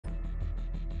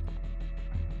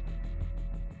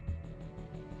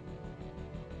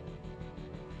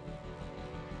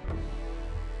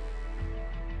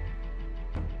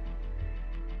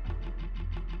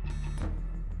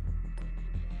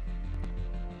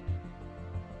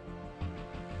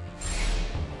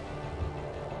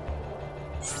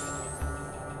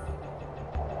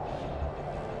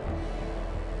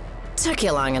Took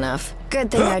you long enough. Good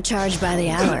thing I charge by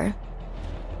the hour.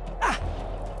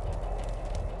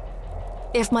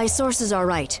 If my sources are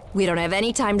right, we don't have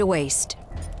any time to waste.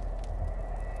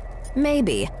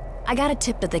 Maybe. I got a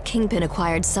tip that the Kingpin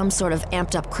acquired some sort of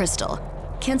amped-up crystal.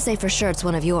 Can't say for sure it's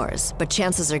one of yours, but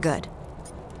chances are good.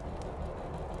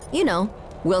 You know,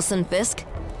 Wilson Fisk.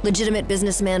 Legitimate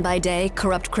businessman by day,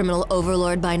 corrupt criminal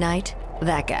overlord by night.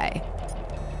 That guy.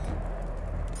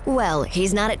 Well,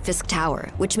 he's not at Fisk Tower,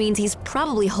 which means he's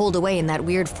probably holed away in that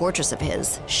weird fortress of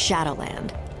his,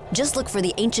 Shadowland. Just look for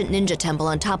the ancient ninja temple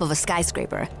on top of a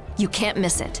skyscraper. You can't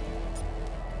miss it.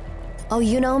 Oh,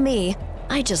 you know me.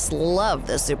 I just love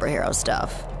the superhero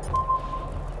stuff.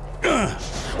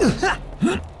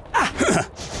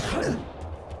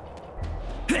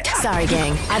 Sorry,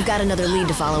 gang. I've got another lead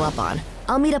to follow up on.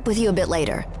 I'll meet up with you a bit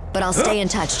later, but I'll stay in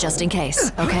touch just in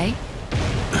case, okay?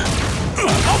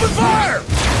 Open fire!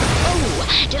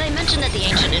 Oh, did I mention that the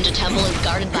ancient ninja temple is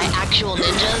guarded by actual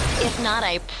ninjas? If not,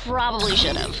 I probably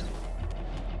should have.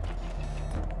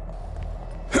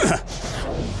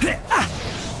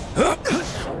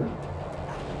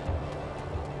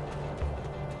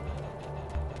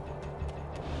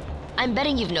 I'm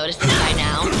betting you've noticed it by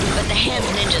now, but the Hand's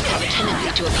ninjas have a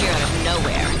tendency to appear out of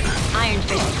nowhere. Iron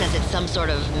Fist says it's some sort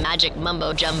of magic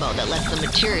mumbo-jumbo that lets them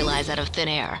materialize out of thin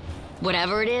air.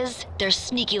 Whatever it is, they're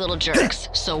sneaky little jerks,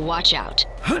 so watch out.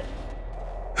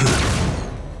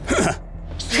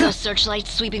 See those searchlights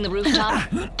sweeping the rooftop?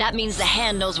 That means the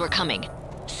Hand knows we're coming.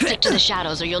 Stick to the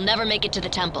shadows or you'll never make it to the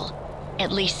temple.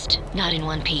 At least, not in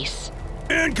one piece.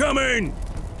 Incoming!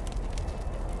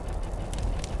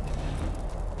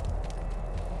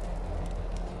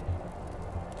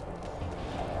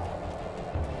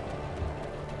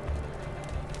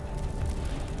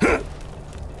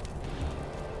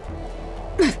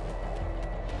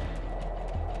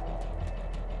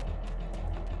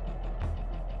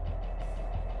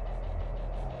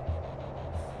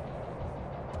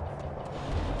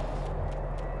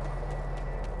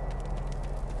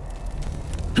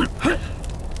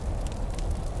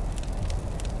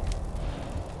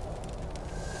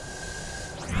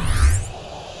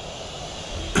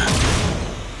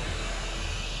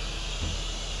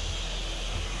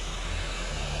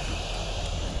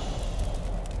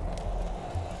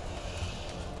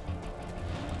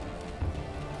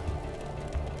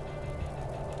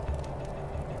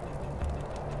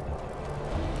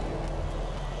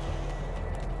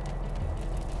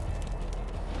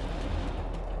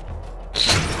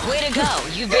 Way to go,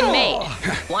 you've been made.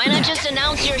 Why not just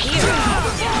announce you're here?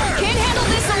 Can't handle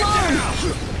this alone!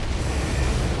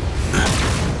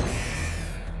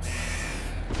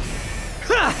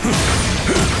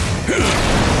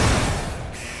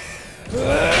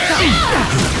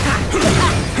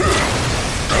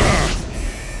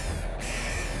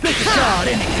 God,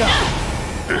 in it go!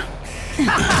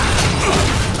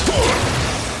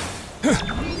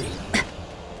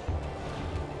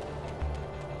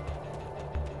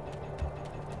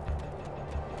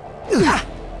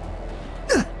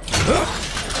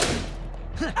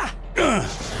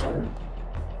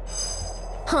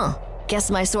 Huh.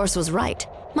 Guess my source was right.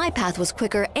 My path was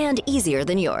quicker and easier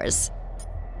than yours.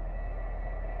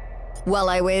 While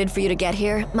I waited for you to get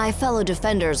here, my fellow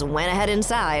defenders went ahead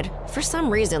inside. For some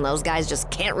reason, those guys just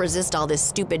can't resist all this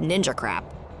stupid ninja crap.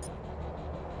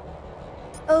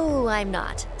 Oh, I'm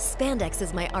not. Spandex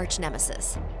is my arch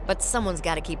nemesis. But someone's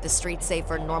gotta keep the streets safe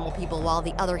for normal people while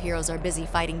the other heroes are busy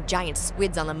fighting giant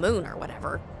squids on the moon or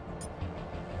whatever.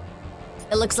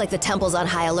 It looks like the temple's on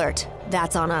high alert.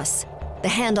 That's on us. The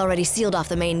Hand already sealed off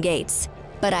the main gates,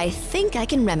 but I think I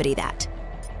can remedy that.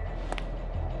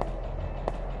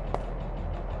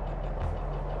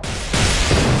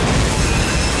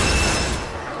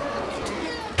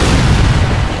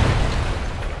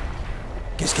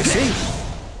 Qu'est-ce que c'est?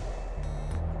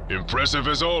 Impressive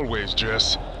as always,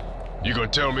 Jess. You gonna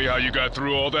tell me how you got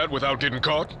through all that without getting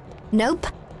caught? Nope.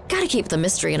 Gotta keep the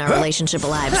mystery in our relationship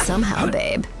alive somehow,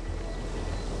 babe.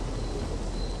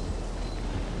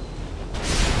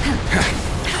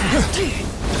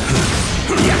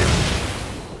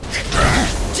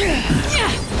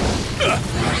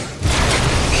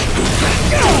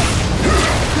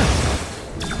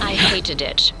 I hate to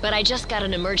ditch, but I just got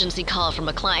an emergency call from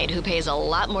a client who pays a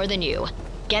lot more than you.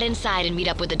 Get inside and meet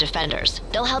up with the defenders.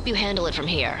 They'll help you handle it from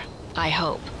here. I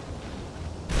hope.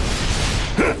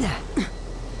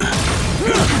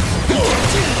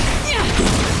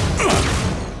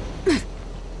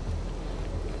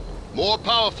 More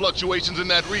power fluctuations in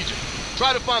that region.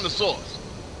 Try to find the source.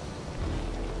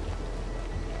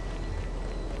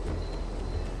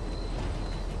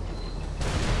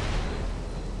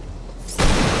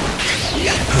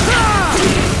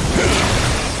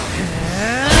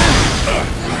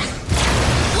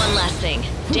 thing.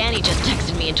 Danny just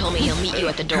texted me and told me he'll meet you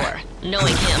at the door.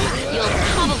 Knowing him, you'll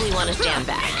probably want to stand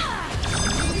back.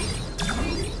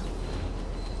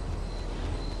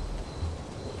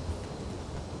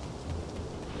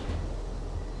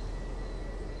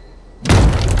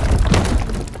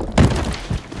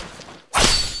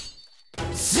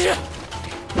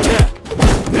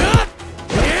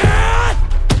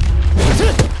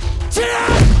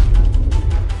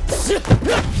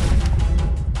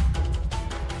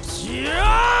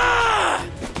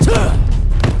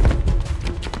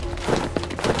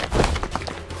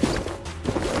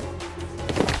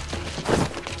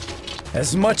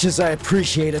 As much as I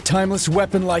appreciate a timeless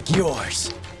weapon like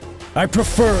yours, I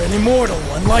prefer an immortal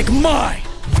one like mine!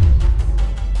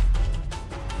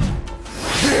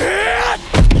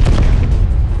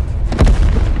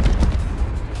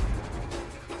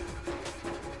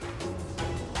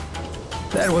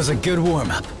 That was a good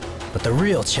warm-up, but the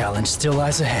real challenge still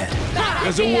lies ahead.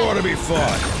 There's a war to be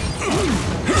fought.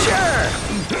 Sure!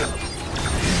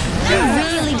 You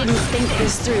really didn't think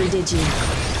this through, did you?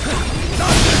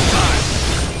 Not this time!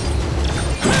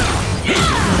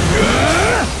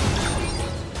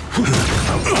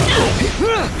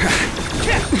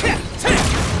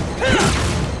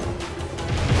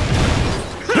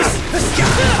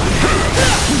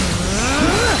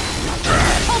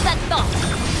 Hold that thought!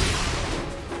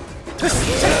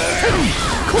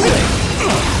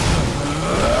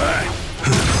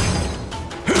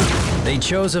 They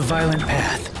chose a violent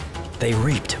path. They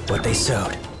reaped what they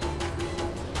sowed.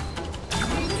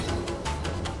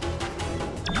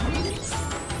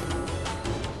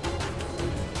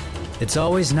 It's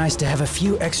always nice to have a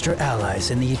few extra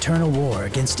allies in the eternal war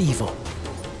against evil.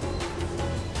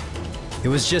 It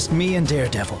was just me and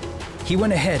Daredevil. He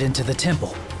went ahead into the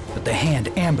temple, but the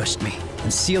Hand ambushed me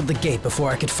and sealed the gate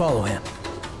before I could follow him.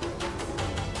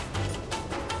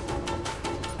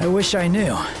 I wish I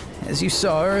knew. As you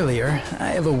saw earlier, I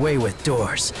have a way with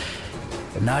doors.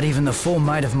 But not even the full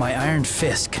might of my iron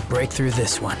fist could break through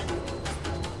this one.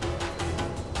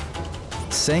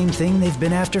 Same thing they've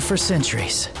been after for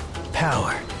centuries.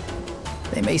 Power.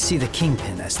 They may see the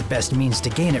Kingpin as the best means to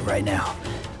gain it right now,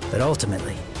 but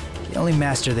ultimately, the only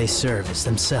master they serve is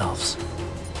themselves.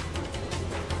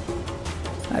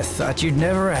 I thought you'd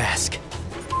never ask.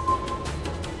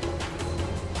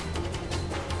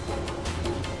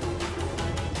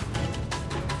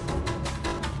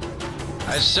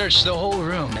 I've searched the whole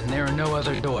room and there are no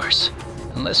other doors.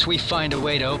 Unless we find a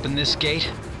way to open this gate,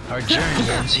 our journey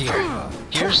ends here.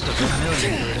 Here's the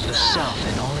familiar bird of the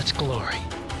south in all its glory.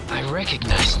 I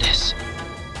recognize this.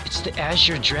 It's the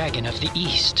Azure Dragon of the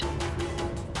East.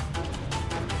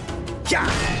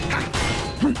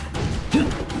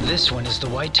 This one is the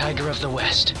White Tiger of the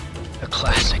West, a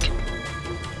classic.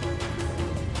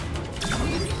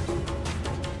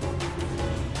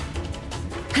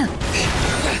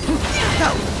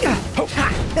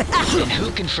 And who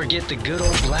can forget the good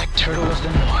old Black Turtle of the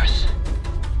North?